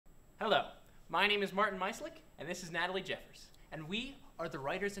Hello, my name is Martin Meislick, and this is Natalie Jeffers, and we are the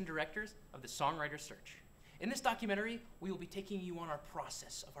writers and directors of the Songwriter Search. In this documentary, we will be taking you on our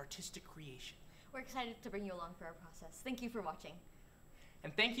process of artistic creation. We're excited to bring you along for our process. Thank you for watching.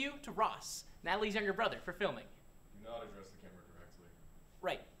 And thank you to Ross, Natalie's younger brother, for filming. Do not address the camera directly.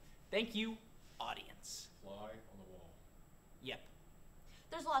 Right. Thank you, audience. Fly on the wall. Yep.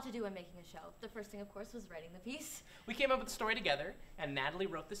 There's a lot to do when making a show. The first thing, of course, was writing the piece. We came up with the story together, and Natalie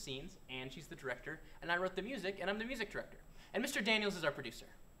wrote the scenes, and she's the director, and I wrote the music, and I'm the music director. And Mr. Daniels is our producer.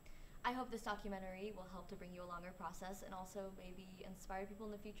 I hope this documentary will help to bring you along our process and also maybe inspire people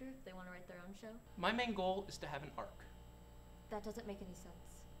in the future if they want to write their own show. My main goal is to have an arc. That doesn't make any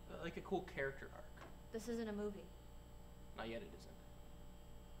sense. Like a cool character arc. This isn't a movie. Not yet, it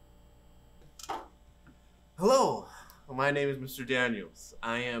isn't. Hello, my name is Mr. Daniels.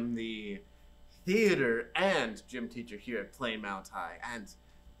 I am the theater and gym teacher here at Plainmount High, and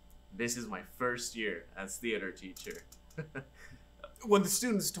this is my first year as theater teacher. When the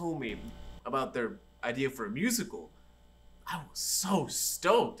students told me about their idea for a musical, I was so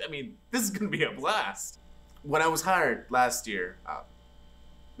stoked. I mean, this is gonna be a blast. When I was hired last year,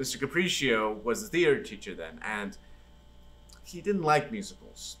 Mr. Capriccio was a theater teacher then, and he didn't like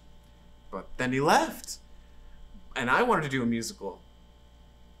musicals. But then he left, and I wanted to do a musical.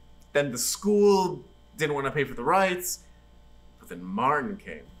 Then the school didn't want to pay for the rights, but then Martin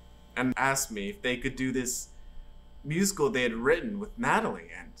came and asked me if they could do this musical they had written with Natalie,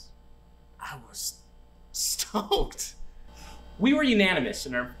 and I was stoked. We were unanimous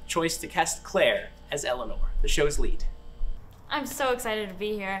in our choice to cast Claire as Eleanor, the show's lead. I'm so excited to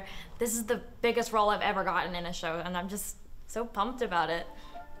be here. This is the biggest role I've ever gotten in a show, and I'm just so pumped about it.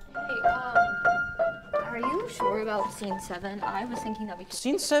 Hey, are you sure about scene 7? I was thinking that we could...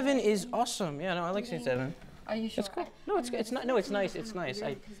 Scene 7 is awesome. Yeah, no, I like scene 7. Are you sure? It's cool. No, it's not. No, it's nice. It's nice.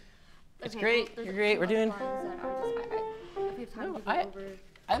 It's great. Well, You're great. We're doing. If we have time to go over...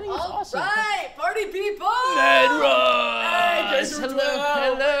 I think it's awesome. All right, party people! Madrus!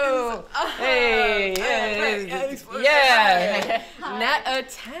 Hello! Hey! Yeah! Nat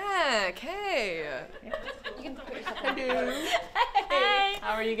attack! Hey! Hello! Hey!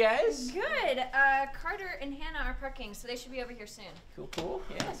 How are you guys? Good. Karter and Hannah are parking, so they should be over here soon. Cool.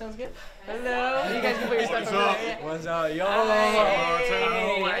 Yeah, sounds good. Hello! You guys can put your stuff over there. What's up, yo?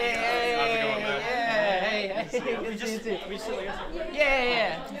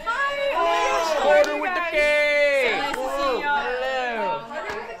 Yeah. Hi! Karter with the cake! So nice to see y'all. Hello!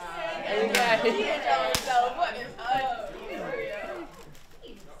 Hey, guys.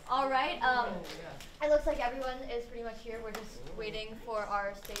 All right, it looks like everyone is pretty much here. We're just waiting for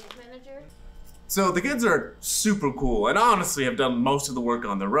our stage manager. So the kids are super cool and honestly have done most of the work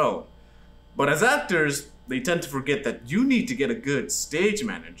on their own. But as actors, they tend to forget that you need to get a good stage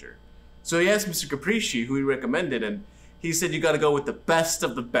manager. So he asked Mr. Capricci who he recommended, and he said you gotta go with the best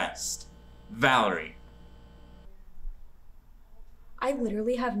of the best, Valerie. I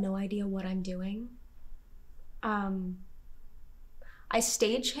literally have no idea what I'm doing. I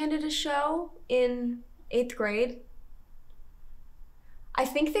stagehanded a show in 8th grade. I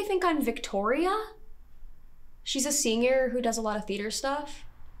think they think I'm Victoria. She's a senior who does a lot of theater stuff.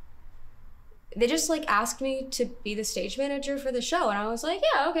 They just like asked me to be the stage manager for the show, and I was like,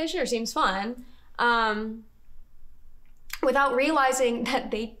 yeah, okay, sure, seems fun. Without realizing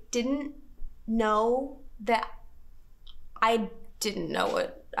that they didn't know that I didn't know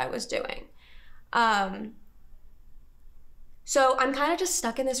what I was doing. So I'm kind of just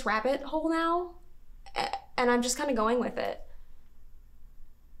stuck in this rabbit hole now, and I'm just kind of going with it.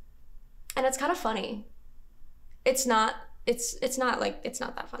 And it's kind of funny. It's not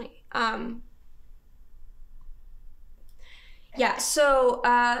that funny. Yeah, so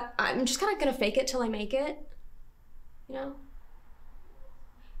I'm just kind of gonna fake it till I make it, you know?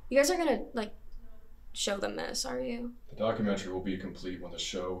 You guys are gonna like show them this, are you? The documentary will be complete when the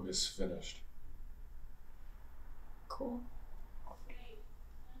show is finished. Cool.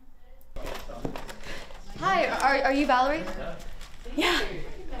 Hi, are you Valerie? Yeah.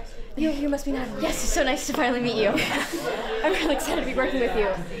 You must be Natalie. Yes, it's so nice to finally meet you. I'm really excited to be working with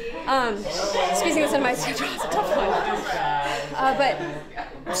you. Squeezing this in my schedule is a tough one. But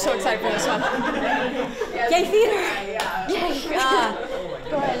I'm so excited for this one. Yay, theater! Yay!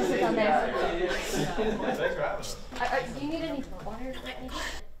 Go ahead and sit down there. Thanks for having us. Do you need any water?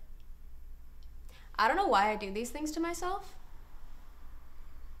 I don't know why I do these things to myself.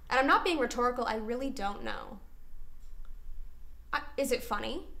 And I'm not being rhetorical, I really don't know. Is it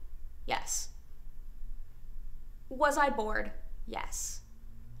funny? Yes. Was I bored? Yes.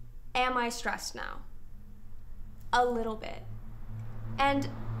 Am I stressed now? A little bit. And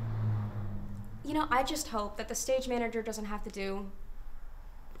You know, I just hope that the stage manager doesn't have to do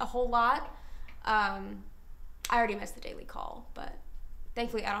a whole lot. I already missed the daily call, but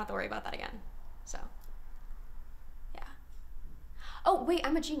thankfully I don't have to worry about that again. So, yeah. Oh, wait,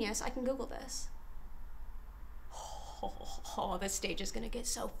 I'm a genius. I can Google this. Oh, this stage is gonna get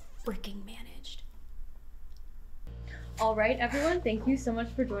so freaking managed. All right, everyone, thank you so much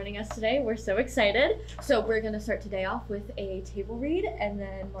for joining us today. We're so excited. So we're gonna start today off with a table read, and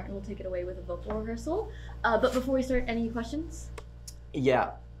then Martin will take it away with a vocal rehearsal. But before we start, any questions?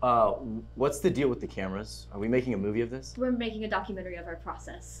 Yeah, what's the deal with the cameras? Are we making a movie of this? We're making a documentary of our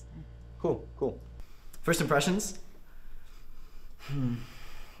process. Cool, cool. First impressions?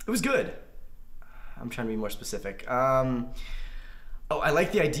 It was good. I'm trying to be more specific. Oh, I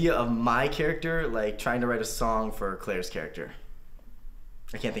like the idea of my character, like, trying to write a song for Claire's character.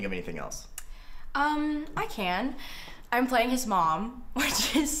 I can't think of anything else. I can. I'm playing his mom,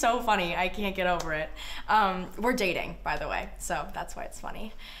 which is so funny. I can't get over it. We're dating, by the way, so that's why it's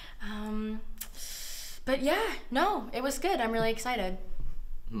funny. But yeah, no, it was good. I'm really excited.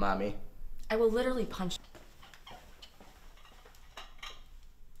 Mommy. I will literally punch.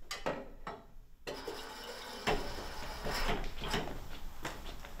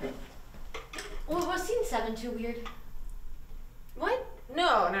 Well, was scene 7 too weird? What?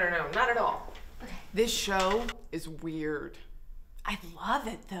 No, not at all. Okay. This show is weird. I love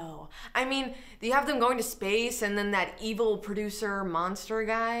it though. I mean, you have them going to space and then that evil producer monster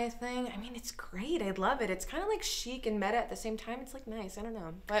guy thing. I mean, it's great. I love it. It's kind of like chic and meta at the same time. It's like nice. I don't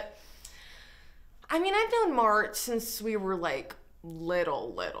know. But I mean, I've known Mart since we were like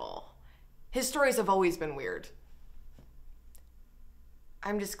little. His stories have always been weird.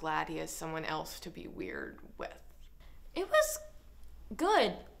 I'm just glad he has someone else to be weird with. It was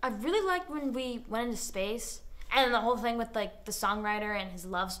good. I really liked when we went into space, and the whole thing with like the songwriter and his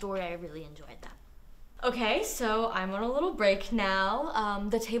love story. I really enjoyed that. Okay, so I'm on a little break now.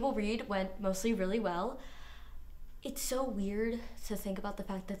 The table read went mostly really well. It's so weird to think about the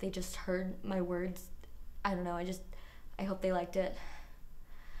fact that they just heard my words. I don't know, I hope they liked it.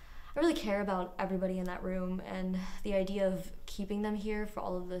 I really care about everybody in that room, and the idea of keeping them here for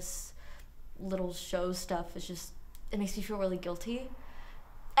all of this little show stuff is just, it makes me feel really guilty.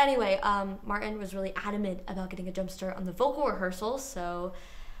 Anyway, Martin was really adamant about getting a jump start on the vocal rehearsal, so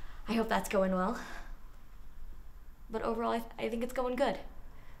I hope that's going well. But overall, I think it's going good.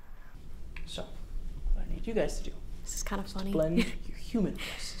 So, what I need you guys to do This is kind of is funny. to blend your human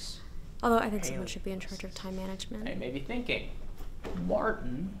voices. Although I think someone Alien should be in charge of time management. I may be thinking,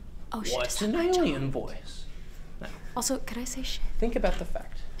 Martin, Oh, shit, what's is that an my alien job? voice? Now, Also, could I say shit? think about the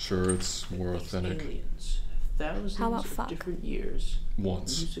fact Sure, it's more these authentic. aliens have thousands How about of fuck? different years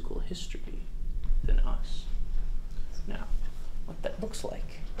Once. of musical history than us. Now, what that looks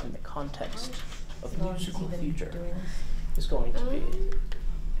like in the context of musical future is going to be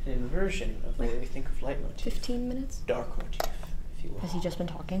an inversion of the way we think of leitmotif. 15 minutes? Dark motif, if you will. Has he just been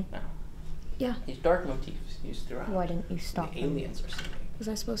talking? Now, Yeah. these dark motifs used throughout Why didn't you stop the him? aliens are singing Was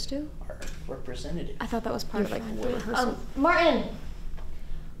I supposed to? are representative. I thought that was part of like the Wait. rehearsal. Martin!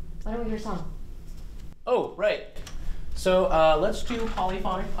 Why don't we hear a song? Oh, right. So let's do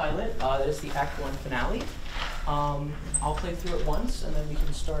Polyphonic Pilot. That is the Act 1 finale. I'll play through it once, and then we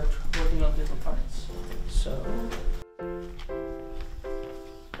can start working on different parts. So.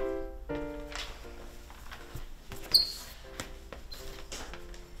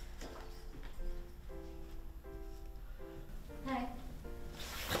 Hi.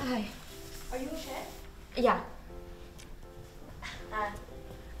 Hi. Are you okay? Yeah.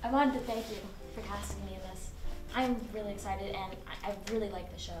 I wanted to thank you for casting me in this. I'm really excited, and I really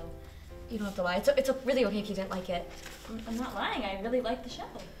like the show. You don't have to lie. It's really okay if you didn't like it. I'm not lying. I really like the show.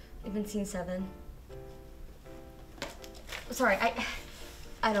 I've been scene 7. Sorry,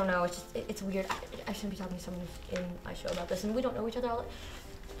 I don't know. It's weird. I shouldn't be talking to someone in my show about this, and we don't know each other.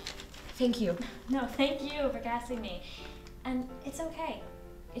 Thank you. No, thank you for casting me. And it's okay.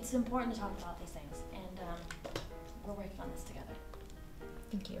 It's important to talk about these things, and we're working on this together.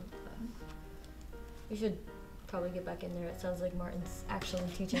 Thank you. You should probably get back in there. It sounds like Martin's actually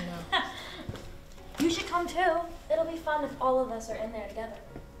teaching now. You should come too. It'll be fun if all of us are in there together.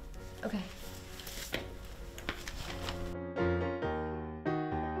 Okay.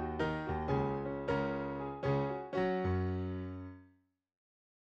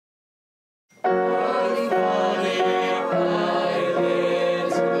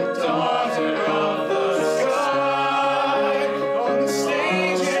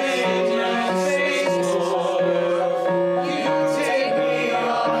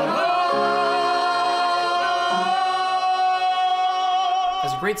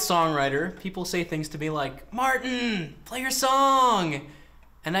 great songwriter, people say things to me like, Martin, play your song!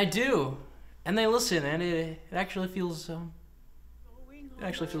 And I do. And they listen, and it actually feels,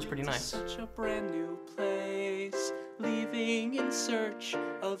 pretty nice. Such a brand new place, leaving in search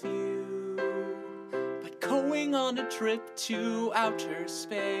of you. But going on a trip to outer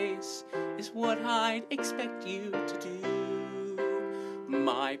space is what I'd expect you to do.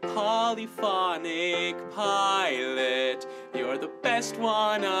 My polyphonic pilot, you're the best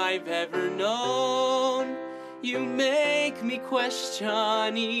one I've ever known. You make me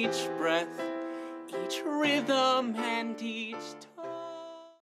question each breath, each rhythm and each tone.